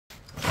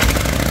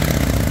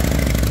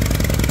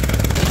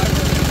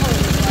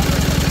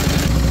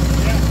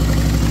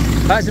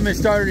Hasn't been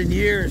started in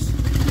years.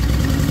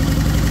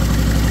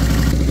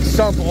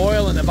 Sump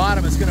oil in the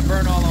bottom, it's gonna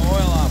burn all the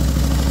oil off.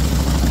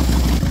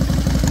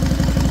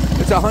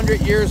 It's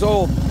 100 years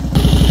old.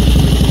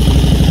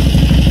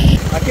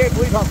 I can't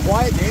believe how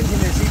quiet the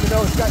engine is, even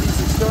though it's got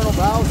these external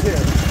valves here.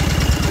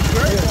 It's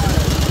very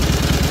quiet.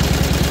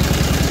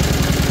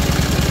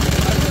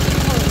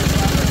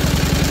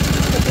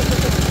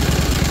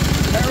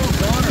 Harold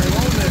Donner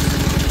owned this.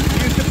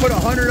 He used to put a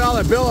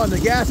 $100 bill on the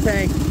gas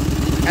tank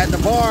at the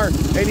bar,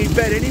 and he'd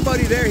bet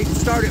anybody there he could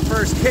start it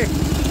first kick.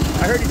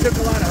 I heard he took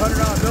a lot of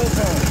 $100 bills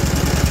home.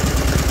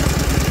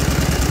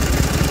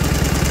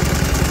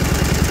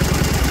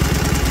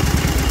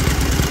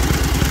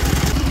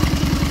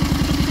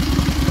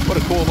 What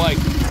a cool bike.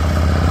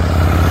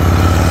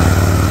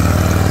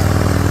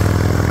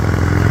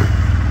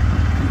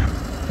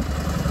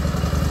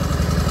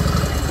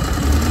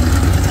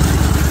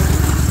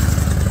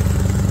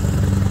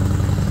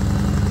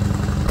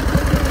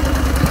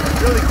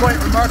 Really quite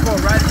remarkable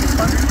riding this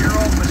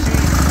 100-year-old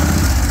machine.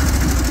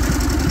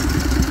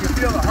 You can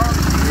feel the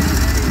Harley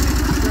DNA in it,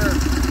 sure.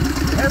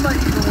 The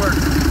headlight even works.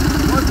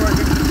 It was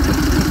working.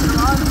 Is it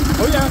on?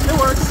 Oh yeah, it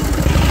works.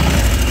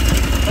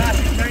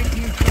 Classic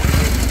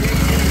 1948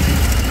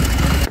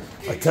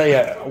 JD. I tell you,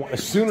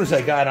 as soon as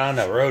I got on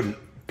the road and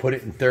put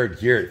it in third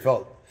gear, it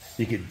felt,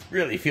 you could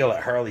really feel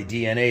that Harley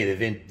DNA,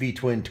 the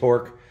V-twin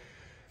torque,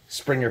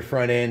 Springer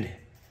front end,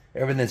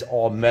 everything's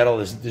all metal.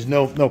 There's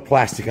no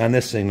plastic on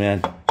this thing,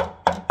 man.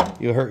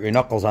 You'll hurt your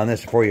knuckles on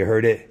this before you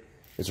hurt it.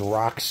 It's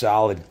rock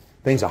solid.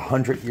 Thing's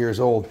 100 years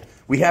old.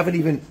 We haven't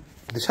even,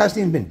 this hasn't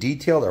even been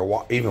detailed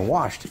or even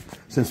washed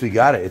since we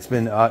got it. It's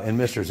been in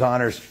Mr.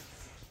 Zahner's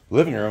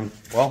living room,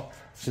 well,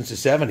 since the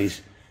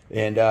 70s.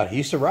 And he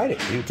used to ride it.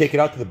 He would take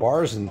it out to the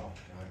bars and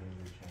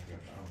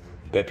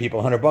bet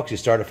people $100 you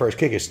start a first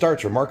kick. It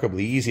starts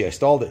remarkably easy. I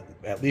stalled it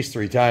at least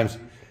 3 times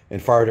and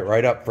fired it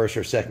right up first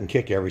or second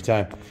kick every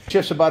time.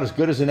 Shifts about as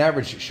good as an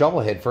average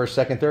shovel head, first,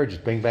 second, third,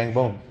 just bing, bang,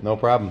 boom, no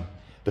problem.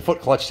 The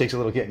foot clutch takes a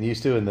little getting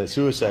used to, and the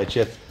suicide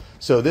shift.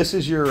 So this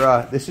is your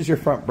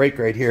front brake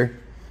right here,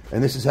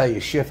 and this is how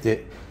you shift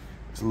it.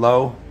 It's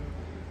low,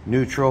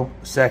 neutral,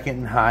 second,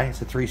 and high.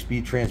 It's a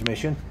 3-speed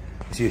transmission.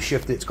 So you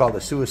shift it. It's called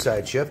a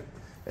suicide shift,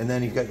 and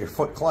then you've got your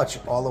foot clutch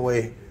all the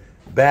way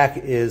back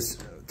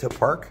is to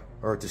park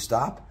or to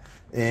stop,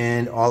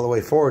 and all the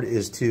way forward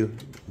is to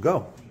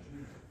go.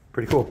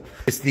 Pretty cool.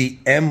 It's the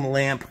M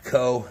Lamp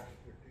Co.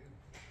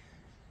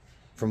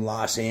 from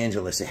Los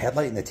Angeles. The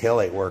headlight and the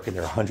taillight work, and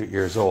they're 100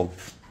 years old.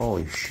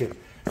 Holy shit.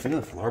 Look at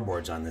the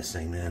floorboards on this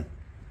thing, man.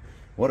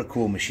 What a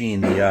cool machine.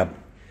 The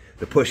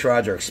push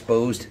rods are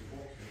exposed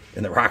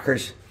and the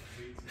rockers.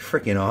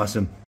 Freaking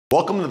awesome.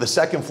 Welcome to the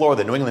second floor of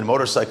the New England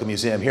Motorcycle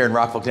Museum here in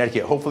Rockville,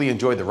 Connecticut. Hopefully you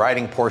enjoyed the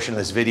riding portion of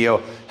this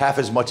video half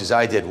as much as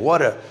I did.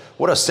 What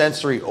a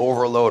sensory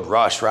overload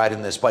rush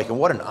riding this bike, and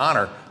what an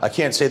honor. I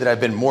can't say that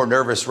I've been more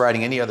nervous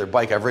riding any other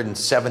bike. I've ridden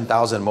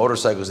 7,000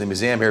 motorcycles in the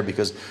museum here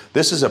because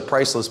this is a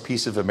priceless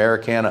piece of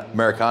Americana.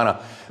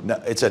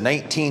 It's a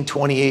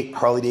 1928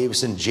 Harley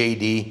Davidson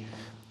JD.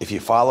 If you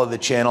follow the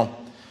channel,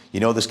 you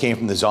know this came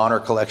from the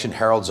Zahner collection,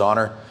 Harold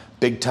Zahner.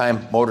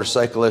 Big-time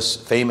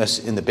motorcyclist, famous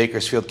in the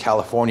Bakersfield,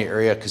 California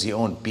area because he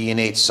owned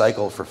B&H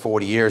Cycle for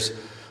 40 years,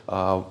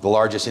 the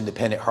largest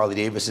independent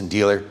Harley-Davidson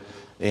dealer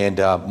and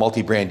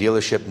multi-brand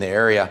dealership in the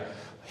area.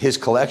 His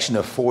collection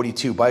of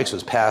 42 bikes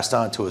was passed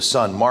on to his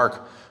son,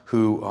 Mark,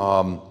 who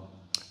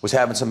was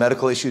having some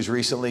medical issues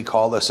recently,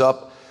 called us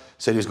up,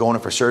 said he was going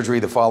in for surgery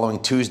the following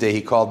Tuesday.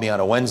 He called me on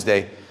a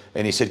Wednesday,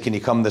 and he said, can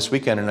you come this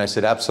weekend? And I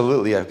said,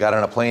 absolutely. I got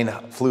on a plane,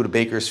 flew to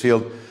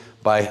Bakersfield.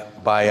 By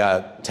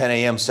 10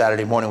 a.m.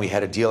 Saturday morning, we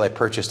had a deal. I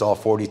purchased all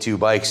 42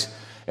 bikes.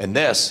 And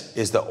this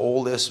is the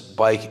oldest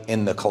bike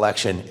in the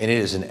collection, and it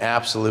is an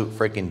absolute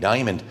freaking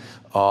diamond.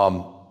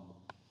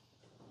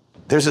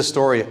 There's a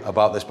story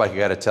about this bike I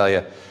got to tell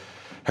you.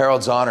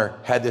 Harold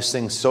Zahner had this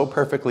thing so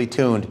perfectly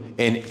tuned,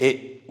 and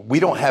we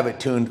don't have it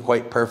tuned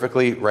quite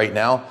perfectly right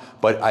now,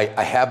 but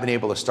I have been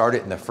able to start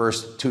it in the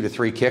first 2 to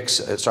 3 kicks.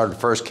 It started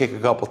first kick a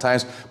couple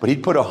times, but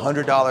he'd put a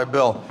 $100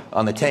 bill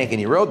on the tank, and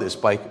he rode this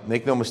bike.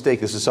 Make no mistake,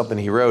 this is something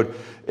he rode.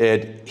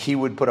 And he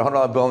would put a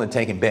 $100 bill in the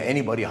tank and bet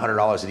anybody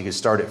 $100 that he could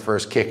start it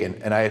first kick,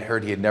 and I had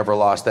heard he had never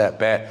lost that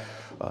bet.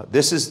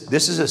 This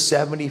is a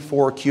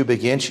 74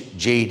 cubic inch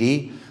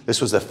JD.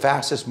 This was the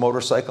fastest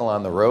motorcycle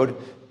on the road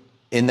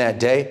in that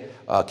day,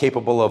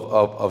 capable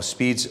of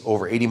speeds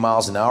over 80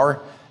 miles an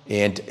hour.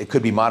 And it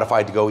could be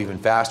modified to go even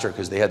faster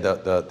because they had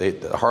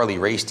the Harley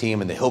race team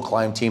and the hill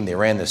climb team. They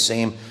ran the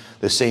same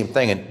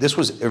thing. And this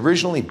was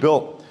originally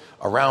built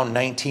around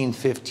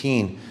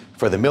 1915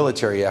 for the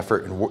military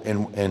effort in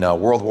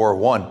World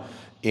War I,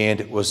 and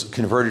it was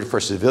converted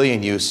for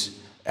civilian use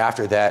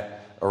after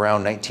that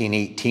around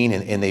 1918.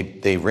 And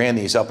they ran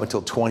these up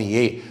until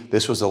 28.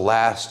 This was the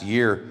last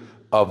year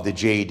of the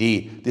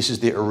JD. This is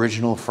the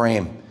original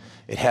frame.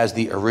 It has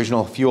the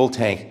original fuel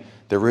tank,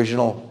 the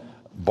original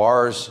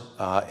bars,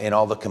 and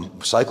all the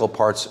cycle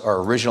parts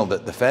are original.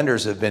 The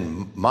fenders have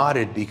been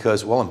modded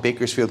because, well, in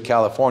Bakersfield,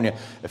 California,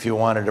 if you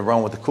wanted to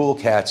run with the cool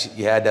cats,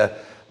 you had to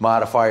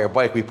modify our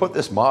bike. We put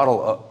this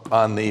model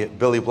on the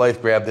Billy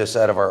Blythe, grabbed this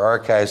out of our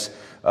archives.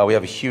 We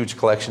have a huge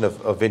collection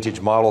of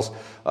vintage models.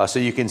 So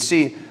you can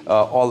see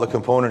all the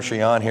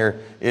componentry on here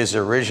is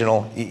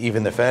original,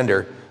 even the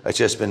fender. It's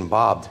just been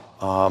bobbed.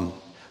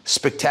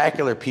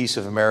 Spectacular piece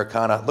of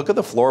Americana. Look at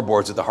the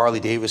floorboards with the Harley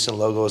Davidson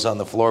logos on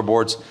the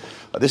floorboards.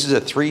 This is a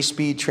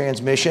 3-speed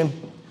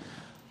transmission,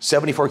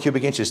 74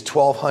 cubic inches,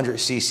 1200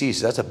 cc's.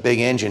 So that's a big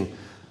engine.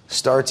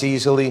 Starts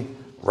easily,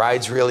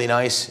 rides really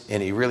nice,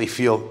 and you really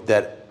feel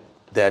that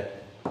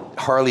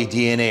Harley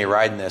DNA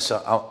riding this.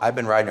 I've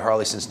been riding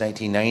Harley since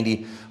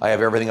 1990. I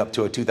have everything up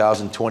to a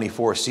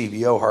 2024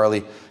 CVO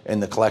Harley in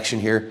the collection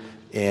here,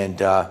 and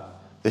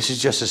this is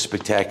just a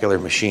spectacular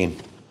machine.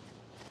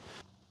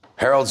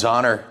 Harold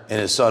Zahner and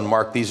his son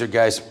Mark, these are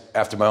guys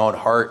after my own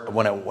heart.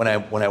 When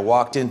I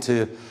walked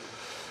into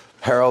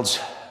Harold's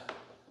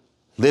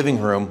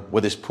living room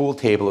with his pool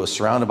table, it was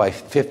surrounded by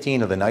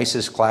 15 of the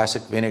nicest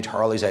classic vintage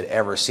Harleys I'd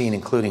ever seen,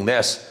 including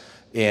this.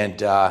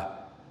 And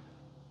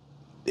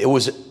it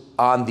was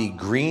on the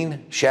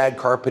green shag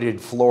carpeted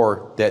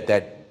floor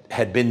that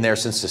had been there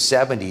since the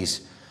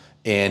 70s,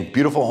 and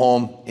beautiful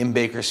home in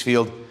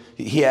Bakersfield.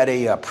 He had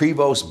a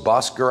Prevost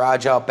bus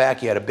garage out back.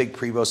 He had a big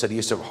Prevost that he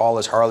used to haul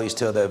his Harleys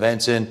to the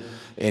events in,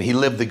 and he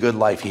lived the good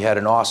life. He had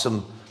an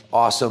awesome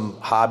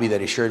hobby that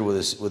he shared with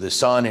his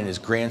son and his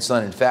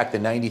grandson. In fact, the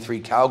 93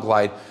 Cow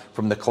Glide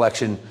from the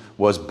collection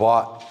was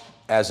bought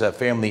as a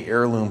family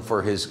heirloom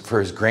for his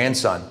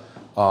grandson,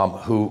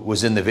 who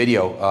was in the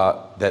video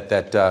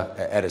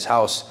at his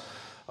house.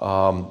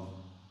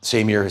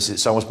 Same year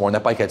his son was born.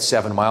 That bike had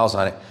 7 miles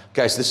on it.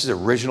 Guys, this is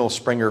original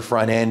Springer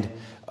front end.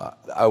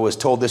 I was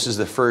told this is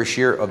the first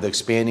year of the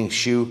expanding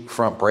shoe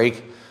front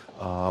brake.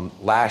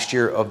 Last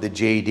year of the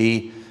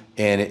JD,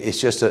 and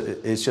it's just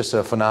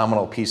a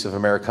phenomenal piece of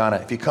Americana.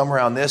 If you come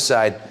around this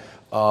side,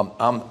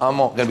 I'm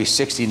going to be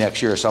 60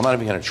 next year, so I'm not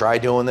even going to try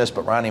doing this.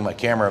 But Ronnie, my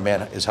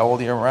cameraman, is how old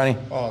are you, Ronnie?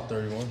 Oh,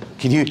 31.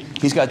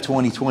 He's got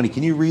 2020.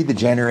 Can you read the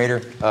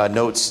generator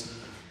notes?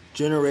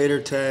 Generator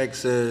tag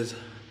says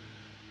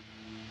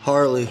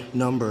Harley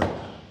number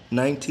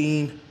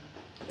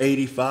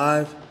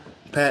 1985,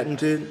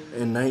 patented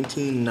in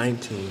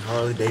 1919.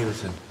 Harley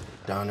Davidson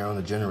down there on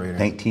the generator.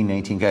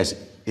 1919, guys.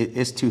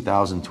 It's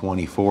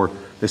 2024.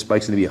 This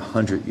bike's going to be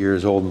 100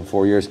 years old in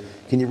 4 years.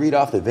 Can you read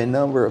off the VIN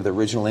number of the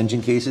original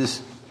engine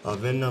cases?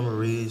 VIN number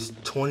reads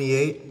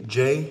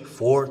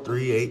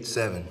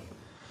 28J4387.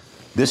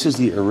 This is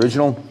the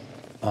original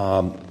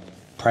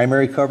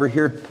primary cover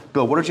here.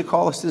 Bill, what did you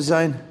call this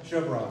design?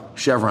 Chevron.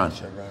 Chevron.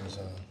 Chevron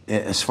design.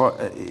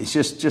 It's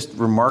just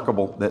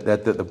remarkable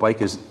that the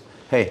bike is.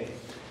 Hey,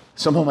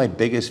 some of my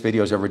biggest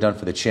videos ever done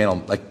for the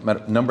channel, like my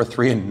number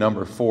 3 and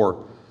number 4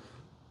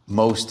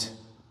 most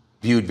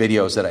viewed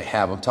videos that I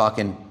have. I'm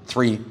talking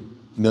 3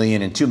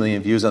 million and 2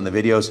 million views on the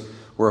videos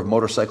were of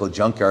motorcycle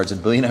junkyards.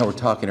 And Billy and I were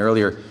talking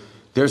earlier,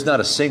 there's not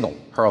a single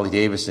Harley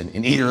Davidson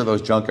in either of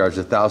those junkyards.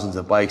 There's thousands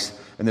of bikes,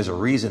 and there's a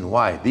reason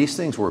why. These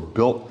things were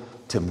built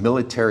to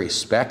military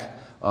spec,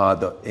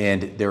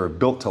 and they were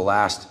built to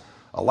last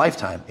a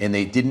lifetime, and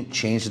they didn't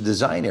change the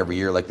design every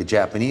year like the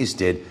Japanese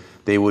did.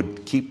 They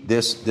would keep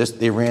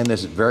they ran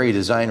this very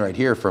design right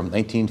here from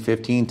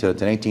 1915 to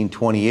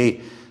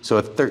 1928. So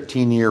a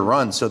 13-year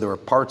run, so there were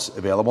parts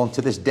available, and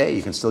to this day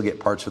you can still get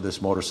parts for this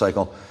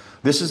motorcycle.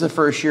 This is the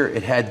first year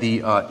it had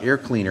the air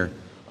cleaner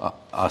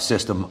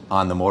system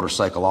on the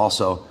motorcycle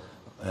also.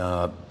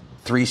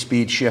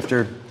 3-speed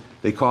shifter.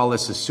 They call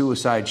this a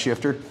suicide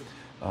shifter.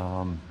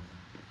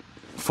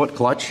 Foot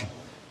clutch.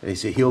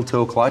 It's a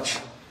heel-toe clutch.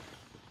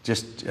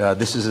 Just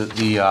this is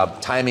the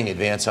timing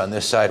advance on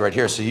this side right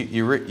here. So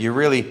you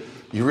really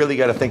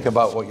got to think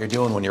about what you're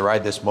doing when you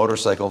ride this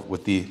motorcycle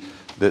with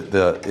like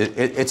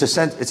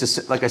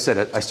I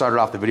said, I started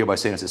off the video by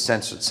saying it's a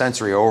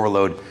sensory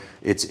overload.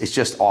 It's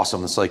just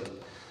awesome. It's like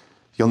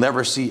you'll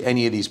never see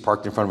any of these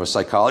parked in front of a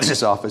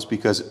psychologist's office,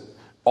 because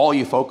all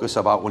you focus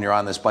about when you're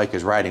on this bike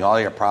is riding. All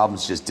your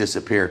problems just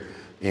disappear.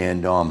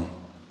 And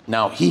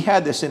now he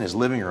had this in his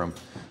living room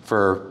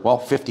for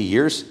 50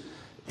 years,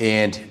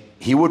 and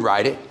he would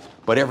ride it.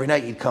 But every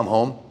night he'd come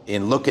home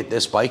and look at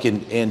this bike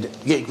and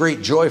get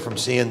great joy from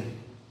seeing.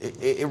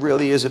 It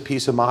really is a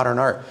piece of modern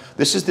art.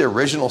 This is the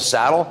original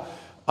saddle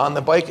on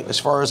the bike, as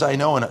far as I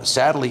know, and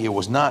sadly, it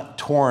was not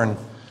torn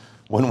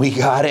when we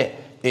got it,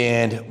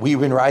 and we've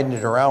been riding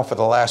it around for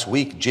the last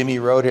week. Jimmy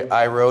rode it,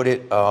 I rode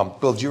it.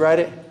 Bill, did you ride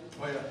it?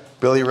 Oh, yeah.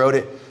 Billy rode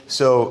it.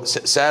 So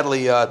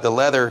sadly, the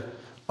leather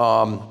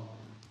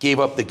gave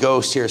up the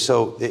ghost here,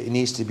 so it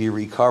needs to be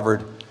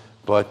recovered,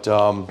 but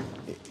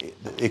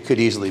it could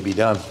easily be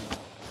done.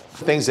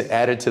 Things that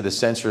added to the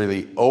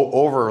sensory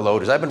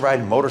overload is I've been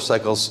riding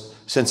motorcycles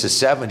since the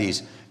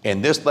 70s,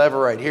 and this lever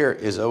right here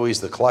is always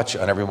the clutch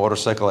on every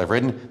motorcycle I've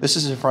ridden. This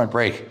is a front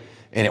brake,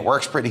 and it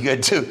works pretty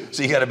good too,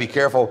 so you got to be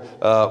careful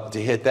to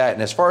hit that.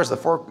 And as far as the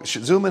fork,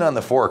 zoom in on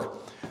the fork.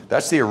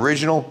 That's the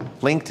original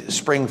linked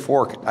spring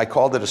fork. I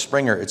called it a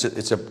Springer.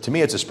 To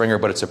me it's a Springer,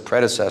 but it's a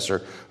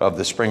predecessor of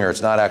the Springer.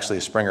 It's not actually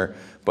a Springer,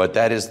 but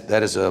that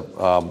is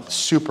a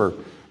super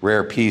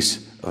rare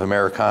piece of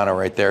Americana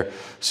right there.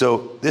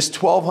 So this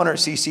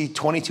 1200cc,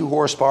 22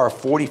 horsepower,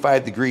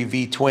 45-degree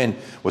V-twin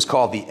was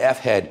called the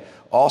F-head,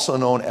 also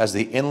known as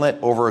the inlet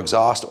over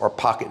exhaust or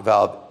pocket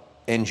valve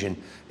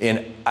engine.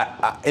 And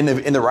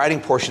in the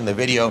riding portion of the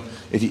video,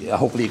 if you,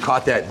 hopefully you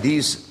caught that,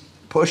 these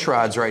push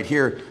rods right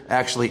here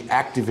actually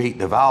activate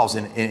the valves,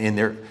 and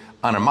they're,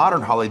 on a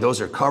modern Harley, those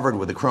are covered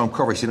with a chrome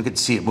cover, so you don't get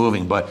to see it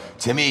moving. But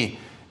to me,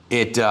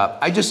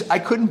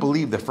 I couldn't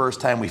believe the first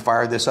time we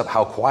fired this up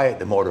how quiet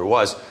the motor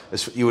was.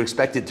 You would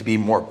expect it to be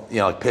more,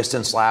 like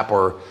piston slap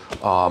or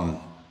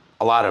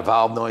a lot of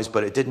valve noise,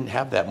 but it didn't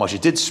have that much.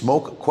 It did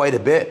smoke quite a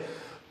bit.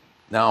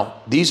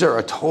 Now, these are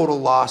a total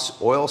loss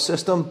oil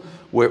system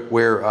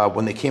where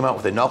when they came out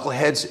with the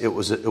knuckleheads,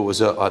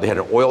 they had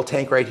an oil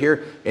tank right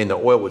here, and the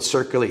oil would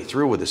circulate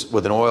through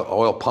with an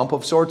oil pump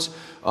of sorts.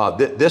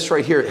 This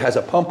right here has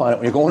a pump on it.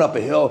 When you're going up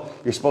a hill,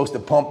 you're supposed to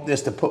pump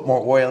this to put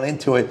more oil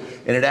into it,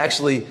 and it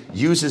actually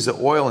uses the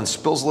oil and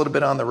spills a little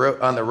bit on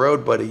the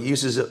road, but it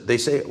uses it. They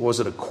say was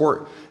it a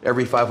quart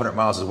every 500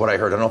 miles is what I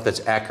heard. I don't know if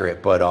that's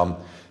accurate, but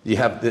you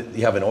have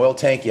an oil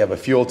tank, you have a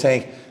fuel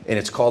tank, and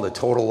it's called a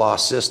total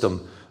loss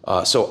system.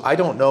 So I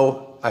don't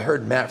know. I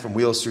heard Matt from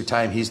Wheels Through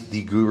Time, he's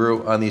the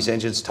guru on these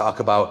engines, talk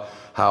about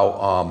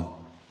how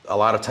a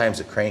lot of times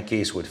the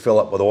crankcase would fill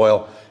up with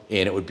oil,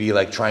 and it would be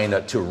like trying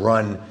to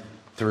run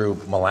through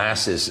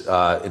molasses.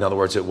 In other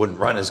words, it wouldn't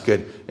run as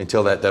good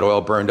until that oil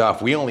burned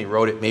off. We only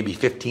rode it maybe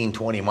 15,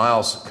 20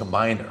 miles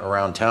combined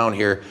around town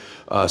here.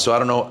 So I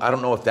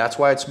don't know if that's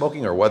why it's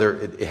smoking or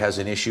whether it has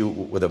an issue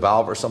with a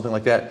valve or something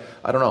like that.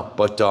 I don't know.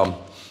 But in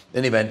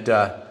any event,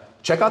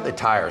 check out the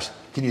tires.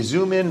 Can you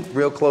zoom in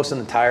real close on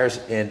the tires,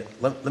 and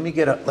let me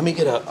get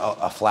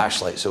a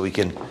flashlight so we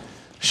can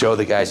show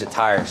the guys the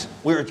tires.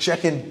 We were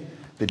checking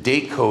the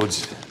date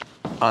codes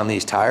on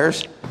these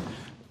tires.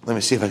 Let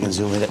me see if I can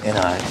zoom in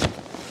on it.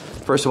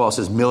 First of all, it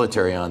says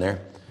military on there,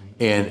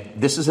 and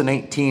this is a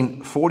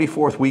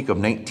 44th week of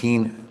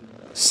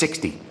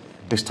 1960.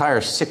 This tire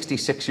is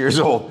 66 years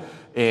old,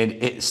 and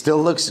it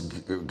still looks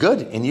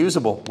good and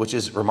usable, which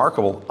is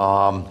remarkable.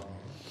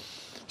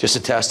 Just a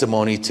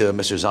testimony to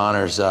Mr.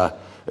 Zahner's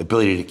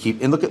ability to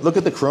keep, and look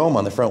at the chrome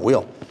on the front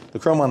wheel. The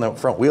chrome on the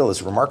front wheel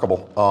is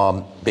remarkable.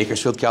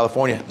 Bakersfield,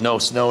 California, no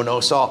snow, no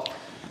salt.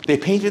 They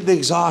painted the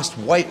exhaust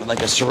white with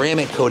like a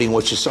ceramic coating,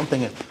 which is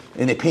something,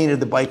 and they painted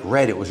the bike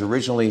red. It was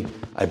originally,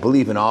 I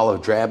believe, an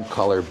olive drab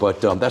color, but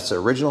that's the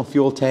original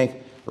fuel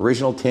tank,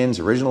 original tins,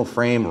 original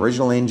frame,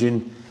 original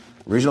engine,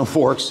 original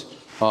forks.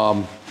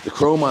 The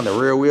chrome on the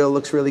rear wheel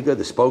looks really good.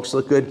 The spokes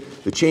look good.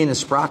 The chain and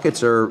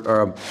sprockets are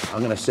I'm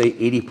going to say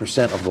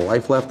 80% of the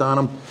life left on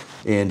them.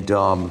 And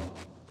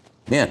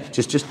man,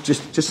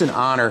 just an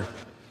honor.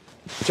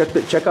 Check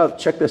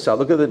this out.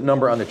 Look at the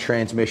number on the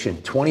transmission,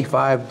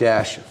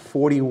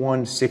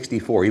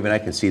 25-4164. Even I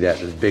can see that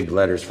with big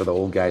letters for the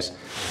old guys.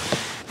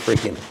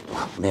 Freaking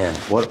man,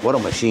 what a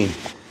machine.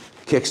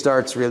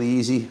 Kickstart's really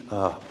easy.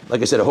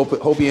 Like I said, I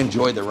hope you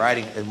enjoyed the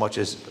riding as much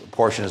as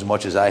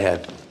I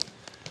had.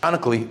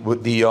 Ironically,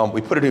 with the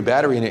we put a new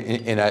battery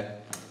in that.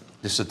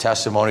 This is a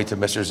testimony to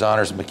Mr.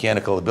 Zahner's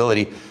mechanical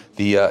ability.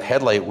 The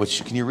headlight,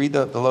 which, can you read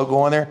the logo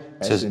on there?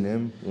 It says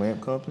S&M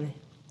Lamp Company.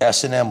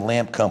 S&M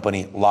Lamp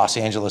Company, Los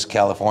Angeles,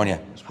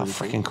 California. How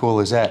freaking cool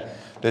is that?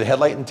 The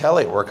headlight and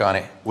taillight work on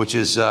it, which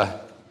is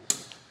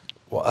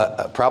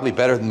probably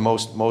better than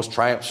most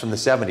Triumphs from the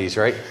 70s,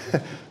 right?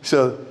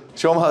 So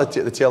show them how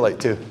the taillight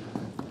too.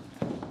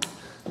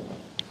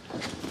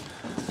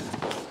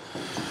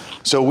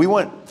 So we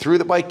went through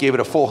the bike, gave it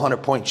a full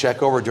 100-point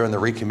check over during the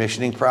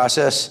recommissioning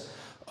process.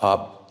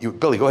 Billy,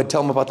 go ahead and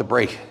tell them about the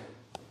brake.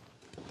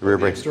 The rear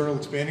brake. External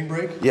expanding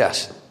brake?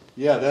 Yes.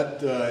 Yeah,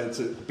 it's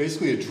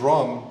basically a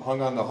drum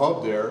hung on the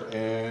hub there,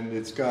 and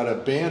it's got a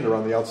band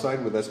around the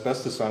outside with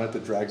asbestos on it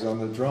that drags on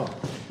the drum.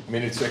 I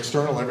mean, it's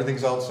external,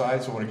 everything's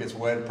outside, so when it gets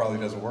wet, it probably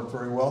doesn't work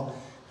very well.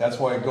 That's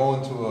why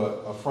going to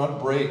a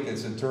front brake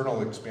that's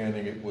internal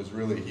expanding, it was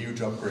really a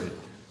huge upgrade.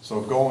 So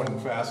going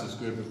fast is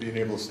good, but being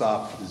able to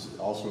stop is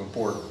also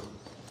important.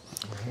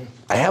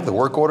 I have the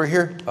work order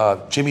here.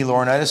 Jimmy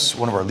Laurinaitis,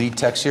 one of our lead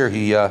techs here.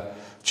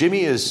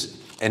 Jimmy is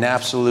an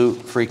absolute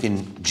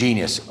freaking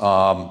genius.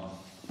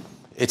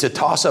 It's a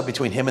toss-up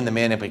between him and the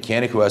man in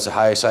mechanic who has the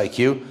highest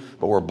IQ,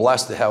 but we're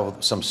blessed to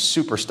have some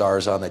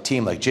superstars on the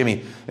team like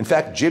Jimmy. In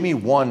fact, Jimmy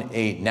won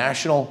a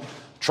national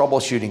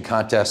troubleshooting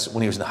contest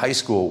when he was in high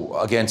school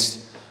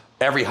against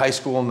every high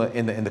school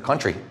in the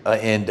country,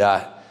 and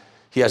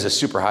he has a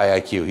super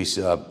high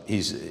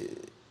IQ.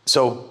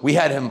 So we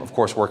had him, of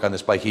course, work on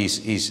this bike.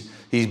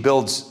 He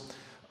builds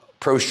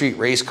pro street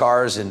race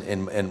cars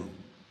and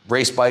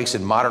race bikes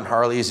and modern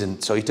Harleys,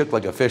 and so he took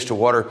like a fish to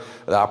water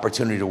the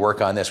opportunity to work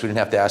on this. We didn't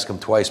have to ask him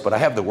twice, but I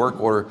have the work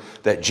order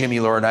that Jimmy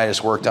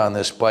Laurinaitis worked on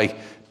this bike,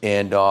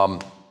 and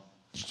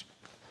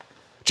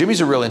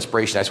Jimmy's a real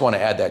inspiration. I just want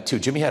to add that too.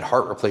 Jimmy had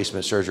heart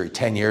replacement surgery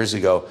 10 years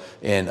ago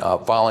and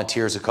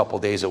volunteers a couple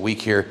days a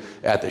week here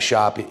at the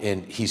shop.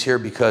 And he's here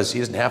because he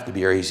doesn't have to be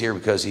here. He's here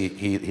because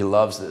he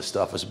loves this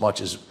stuff as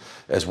much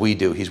as we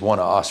do. He's one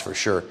of us for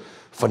sure.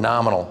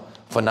 Phenomenal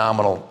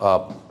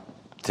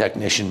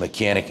technician,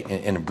 mechanic,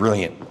 and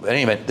brilliant. But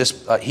anyway,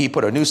 this he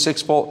put a new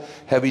 6-volt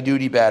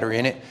heavy-duty battery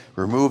in it,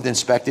 removed,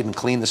 inspected, and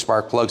cleaned the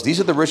spark plugs. These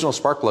are the original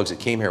spark plugs it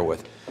came here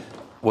with,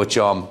 which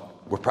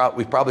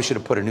we probably should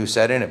have put a new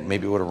set in it.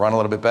 Maybe it would have run a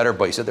little bit better,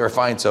 but he said they were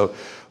fine. So,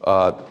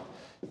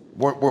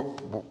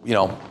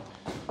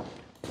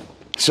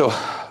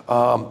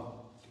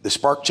 the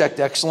spark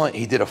checked excellent.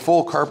 He did a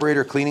full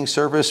carburetor cleaning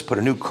service, put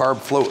a new carb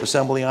float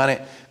assembly on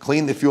it,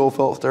 cleaned the fuel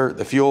filter.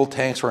 The fuel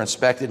tanks were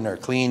inspected and are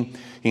clean.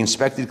 He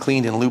inspected,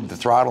 cleaned, and lubed the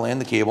throttle and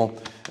the cable,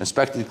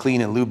 inspected,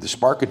 cleaned, and lubed the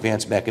spark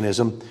advance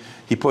mechanism.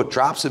 He put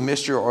drops of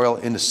mixture oil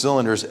in the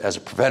cylinders as a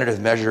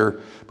preventative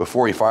measure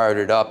before he fired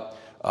it up.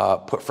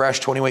 Put fresh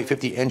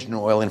 2850 engine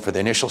oil in for the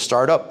initial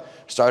startup,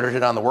 started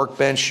it on the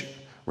workbench,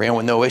 ran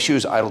with no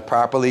issues, idled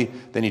properly.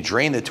 Then he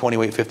drained the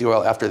 2850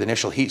 oil after the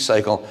initial heat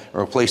cycle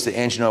and replaced the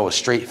engine oil with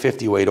straight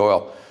 50 weight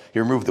oil. He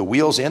removed the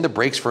wheels and the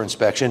brakes for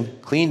inspection,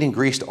 cleaned and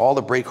greased all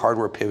the brake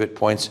hardware pivot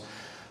points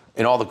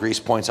and all the grease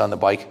points on the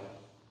bike.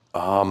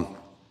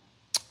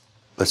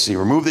 Let's see,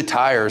 remove the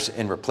tires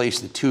and replace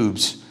the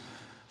tubes.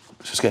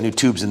 So it's got new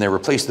tubes in there.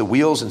 Replace the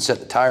wheels and set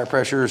the tire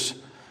pressures.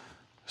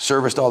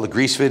 Serviced all the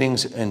grease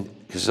fittings, and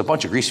because there's a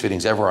bunch of grease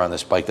fittings everywhere on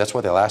this bike. That's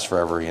why they last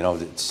forever. You know,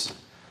 it's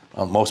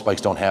most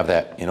bikes don't have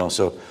that. You know,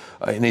 so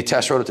and they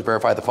test rode it to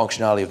verify the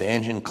functionality of the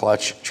engine,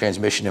 clutch,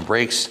 transmission, and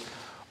brakes.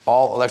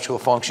 All electrical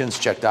functions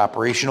checked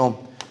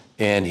operational,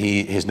 and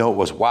his note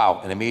was,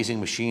 "Wow, an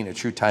amazing machine, a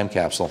true time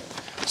capsule."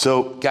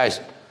 So, guys,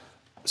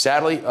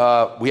 sadly,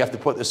 we have to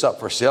put this up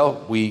for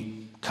sale.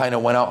 We kind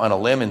of went out on a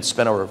limb and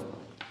spent over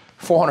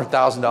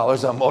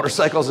 $400,000 on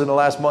motorcycles in the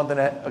last month and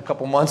a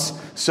couple months.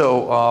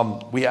 So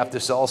we have to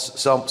sell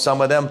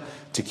some of them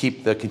to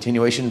keep the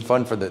continuation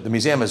fund for the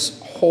museum is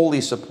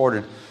wholly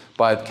supported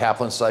by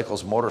Kaplan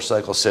Cycles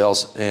motorcycle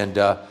sales and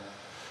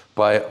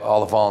by all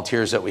the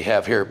volunteers that we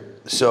have here.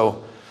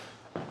 So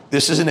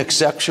this is an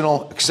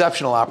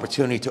exceptional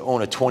opportunity to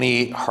own a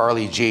 28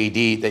 Harley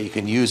JD that you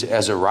can use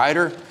as a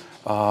rider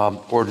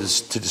or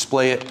to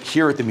display it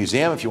here at the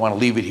museum if you want to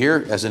leave it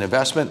here as an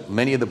investment.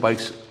 Many of the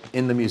bikes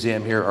in the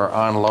museum here are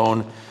on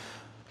loan,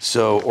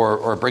 so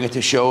or bring it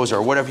to shows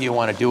or whatever you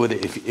want to do with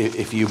it.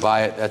 If you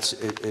buy it,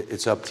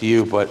 it's up to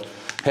you. But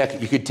heck,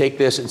 you could take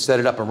this and set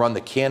it up and run the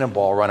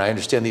Cannonball Run. I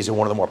understand these are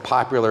one of the more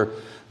popular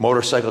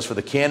motorcycles for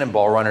the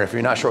Cannonball Run. And if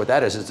you're not sure what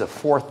that is, it's a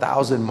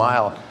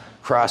 4,000-mile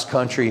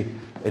cross-country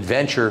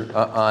adventure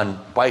on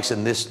bikes.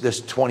 And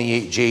this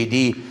 28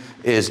 JD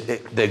is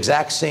the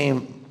exact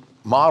same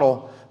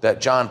model that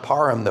John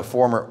Parham, the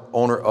former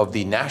owner of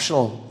the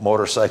National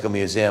Motorcycle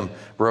Museum,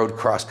 rode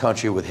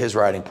cross-country with his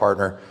riding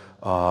partner.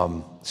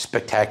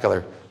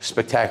 Spectacular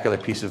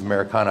piece of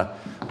Americana.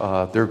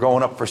 They're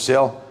going up for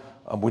sale.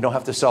 We don't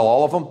have to sell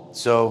all of them,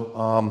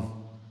 so,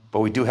 but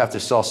we do have to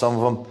sell some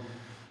of them.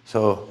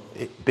 So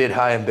bid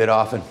high and bid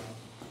often.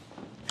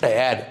 I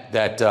add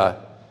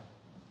that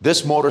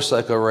this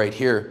motorcycle right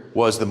here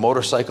was the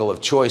motorcycle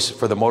of choice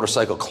for the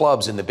motorcycle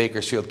clubs in the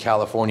Bakersfield,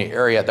 California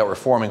area that were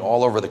forming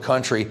all over the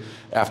country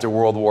after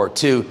World War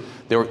II.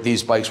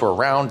 These bikes were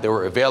around, they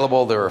were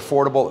available, they were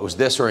affordable. It was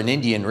this or an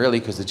Indian, really,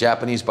 because the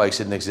Japanese bikes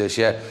didn't exist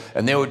yet.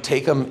 And they would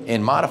take them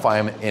and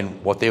modify them,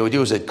 and what they would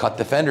do is they'd cut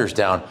the fenders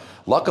down.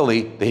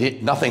 Luckily,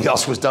 nothing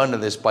else was done to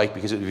this bike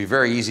because it would be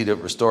very easy to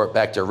restore it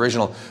back to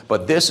original.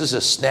 But this is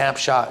a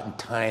snapshot in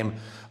time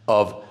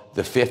of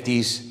the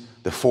 50s,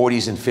 the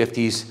 40s and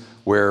 50s,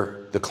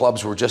 where the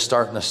clubs were just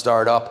starting to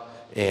start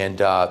up, and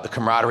the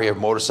camaraderie of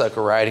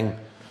motorcycle riding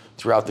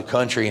throughout the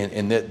country,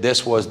 and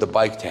this was the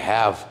bike to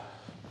have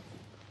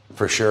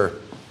for sure.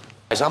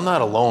 Guys, I'm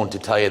not alone to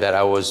tell you that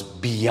I was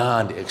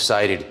beyond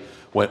excited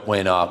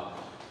when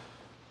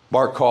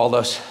Mark called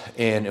us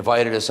and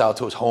invited us out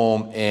to his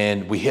home,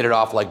 and we hit it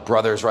off like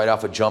brothers right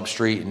off of Jump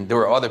Street. And there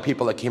were other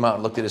people that came out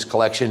and looked at his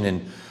collection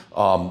and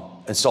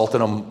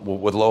insulted him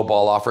with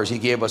lowball offers. He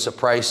gave us a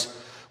price.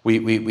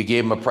 We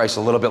gave him a price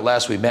a little bit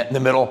less. We met in the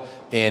middle,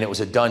 and it was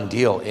a done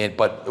deal.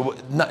 But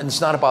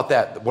it's not about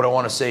that. What I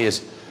want to say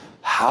is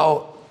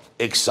how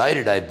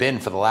excited I've been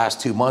for the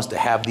last 2 months to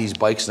have these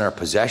bikes in our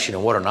possession,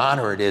 and what an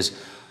honor it is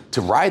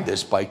to ride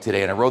this bike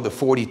today. And I rode the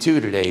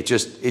 42 today. It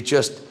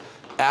just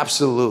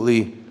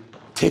absolutely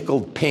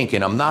tickled pink,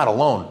 and I'm not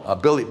alone.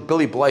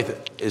 Billy Blythe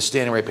is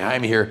standing right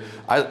behind me here.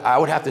 I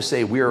would have to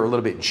say we are a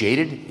little bit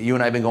jaded. You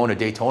and I have been going to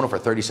Daytona for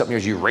 30-something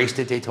years. You raced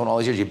at Daytona all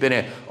these years. You've been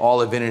at all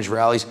the vintage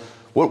rallies.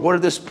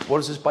 What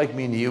does this bike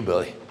mean to you,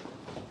 Billy?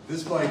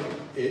 This bike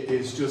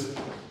is just,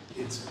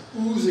 it's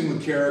oozing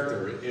with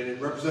character, and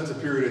it represents a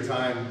period of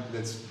time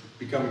that's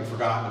becoming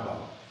forgotten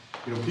about.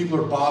 You know, people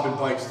are bobbing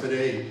bikes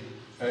today,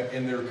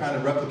 and they're kind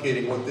of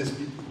replicating what this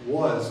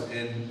was,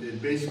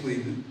 and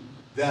basically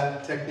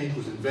that technique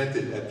was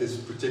invented at this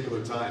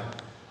particular time.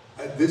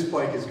 This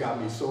bike has got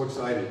me so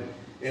excited,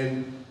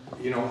 and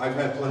you know, I've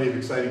had plenty of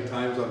exciting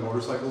times on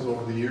motorcycles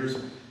over the years.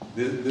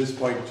 This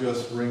bike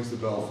just rings the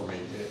bell for me.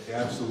 It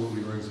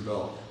absolutely rings the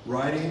bell.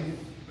 Riding,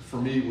 for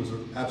me, was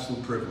an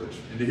absolute privilege.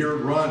 And to hear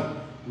it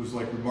run was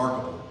like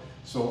remarkable.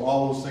 So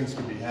all those things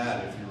can be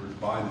had if you were to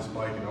buy this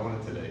bike and own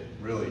it today,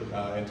 really.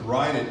 And to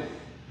ride it,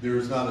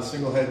 there's not a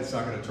single head that's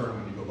not going to turn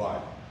when you go by.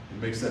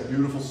 It makes that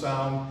beautiful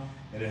sound,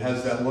 and it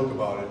has that look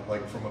about it,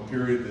 like from a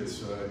period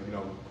that's you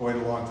know, quite a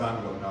long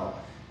time ago now.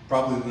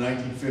 Probably the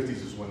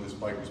 1950s is when this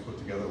bike was put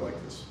together like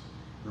this.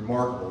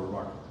 Remarkable,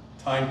 remarkable.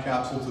 Time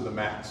capsule to the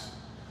max.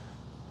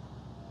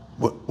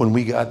 When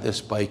we got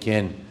this bike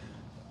in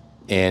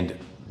and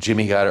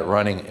Jimmy got it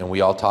running and we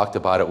all talked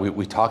about it,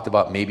 we talked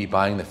about maybe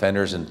buying the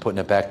fenders and putting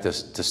it back to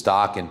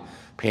stock and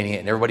painting it,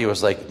 and everybody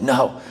was like,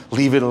 no,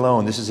 leave it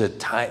alone. This is a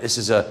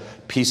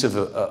piece of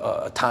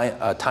a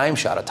time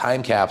shot, a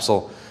time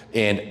capsule.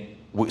 And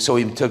so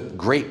we took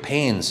great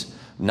pains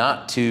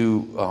not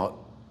to,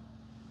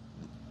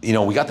 you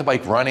know, we got the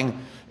bike running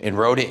and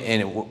rode it,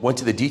 and it went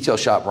to the detail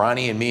shop.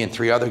 Ronnie and me and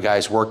 3 other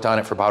guys worked on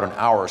it for about an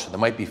hour, so there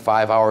might be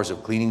 5 hours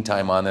of cleaning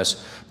time on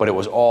this, but it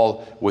was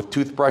all with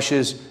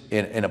toothbrushes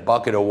and a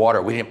bucket of water.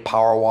 We didn't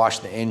power wash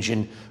the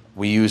engine.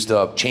 We used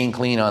chain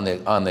clean on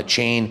the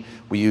chain.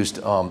 We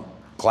used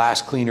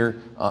glass cleaner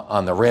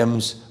on the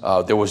rims.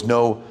 There was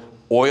no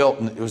oil.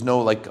 There was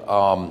no like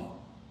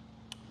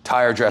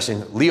tire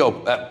dressing. Leo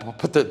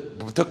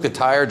took the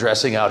tire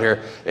dressing out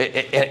here,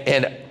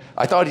 and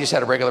I thought he just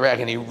had a regular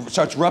rag, and he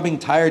starts rubbing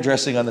tire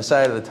dressing on the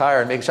side of the tire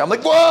and making sure. I'm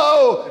like,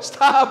 whoa,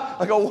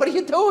 stop! I go, what are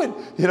you doing?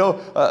 You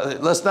know,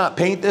 let's not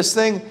paint this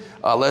thing.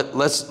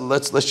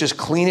 Let's just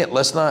clean it.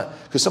 Let's not,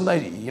 because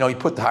sometimes, you know, you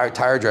put the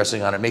tire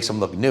dressing on it, makes them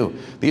look new.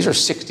 These are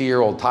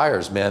 60-year-old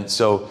tires, man.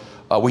 So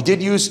we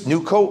did use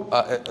New Coat.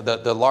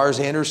 The Lars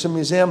Anderson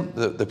Museum,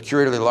 the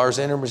curator of the Lars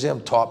Anderson Museum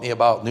taught me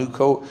about New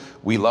Coat.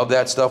 We love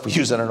that stuff. We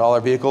use it on all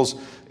our vehicles.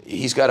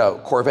 He's got a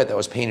Corvette that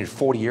was painted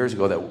 40 years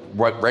ago that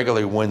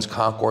regularly wins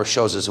concourse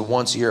shows. It's a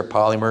once-a-year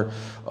polymer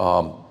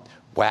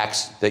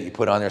wax that you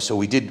put on there. So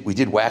we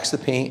did wax the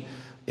paint,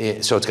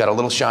 so it's got a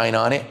little shine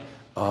on it.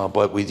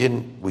 But we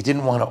didn't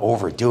want to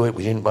overdo it.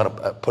 We didn't want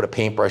to put a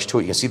paintbrush to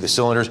it. You can see the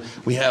cylinders.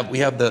 We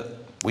own the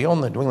New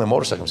England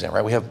Motorcycle Museum,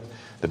 right? We have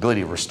the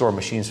ability to restore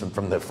machines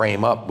from the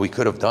frame up. We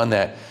could have done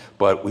that,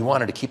 but we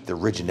wanted to keep the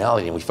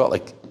originality, and we felt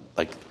like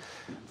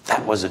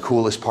that was the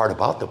coolest part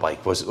about the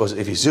bike was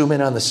if you zoom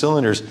in on the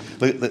cylinders,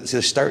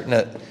 they're starting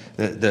to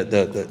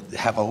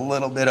have a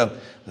little bit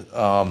of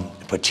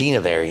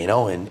patina there, you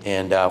know,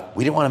 and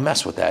we didn't want to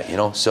mess with that, you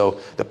know. So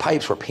the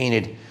pipes were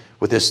painted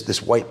with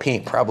this white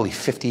paint probably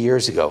 50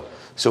 years ago.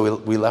 So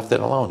we left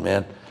it alone,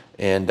 man.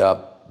 And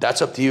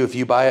that's up to you if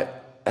you buy it.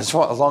 As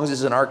long as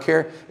it's in our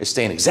care, it's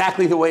staying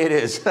exactly the way it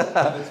is.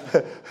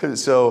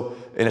 So,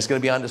 and it's going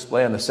to be on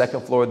display on the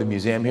second floor of the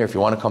museum here. If you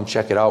want to come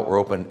check it out, we're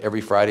open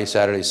every Friday,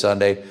 Saturday,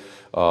 Sunday.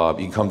 You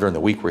can come during the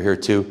week, we're here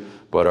too.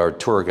 But our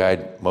tour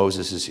guide,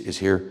 Moses, is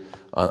here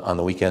on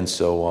the weekends.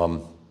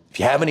 So if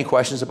you have any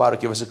questions about it,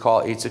 give us a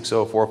call,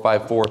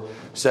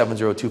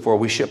 860-454-7024.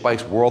 We ship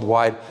bikes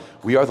worldwide.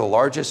 We are the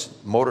largest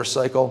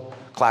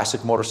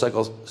classic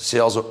motorcycle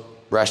sales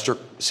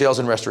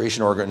and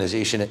restoration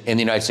organization in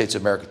the United States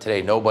of America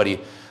today. Nobody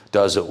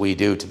does what we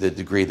do to the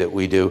degree that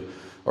we do,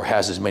 or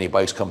has as many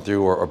bikes come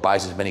through, or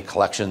buys as many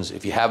collections.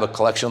 If you have a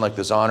collection like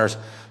this Honors,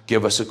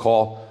 give us a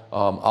call.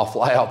 I'll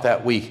fly out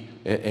that week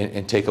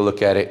and take a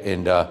look at it.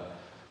 And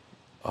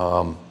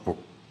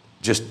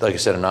just like I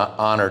said, an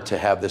honor to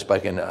have this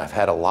bike, and I've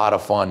had a lot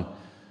of fun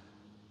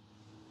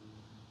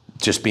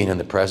just being in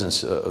the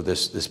presence of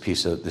this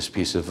piece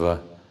of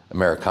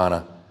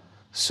Americana.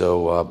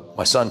 So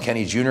my son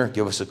Kenny Jr.,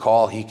 give us a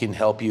call. He can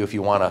help you if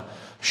you want to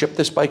ship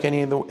this bike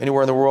anywhere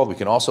in the world. We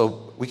can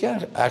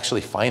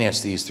actually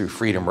finance these through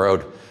Freedom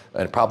Road,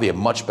 and probably a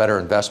much better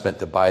investment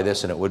to buy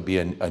this than it would be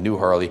a new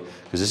Harley,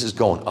 because this is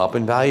going up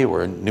in value,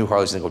 where a new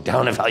Harley's going to go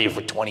down in value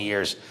for 20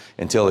 years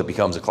until it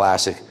becomes a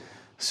classic.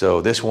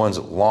 So this one's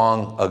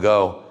long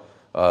ago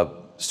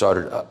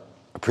started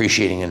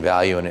appreciating in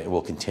value, and it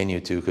will continue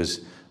to,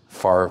 because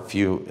far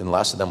few and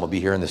less of them will be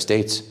here in the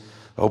States.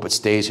 I hope it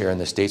stays here in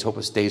the States. Hope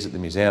it stays at the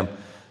museum.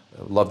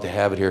 I'd love to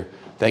have it here.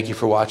 Thank you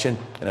for watching.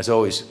 And as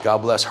always, God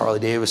bless Harley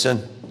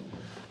Davidson.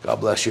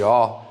 God bless you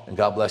all. And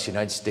God bless the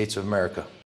United States of America.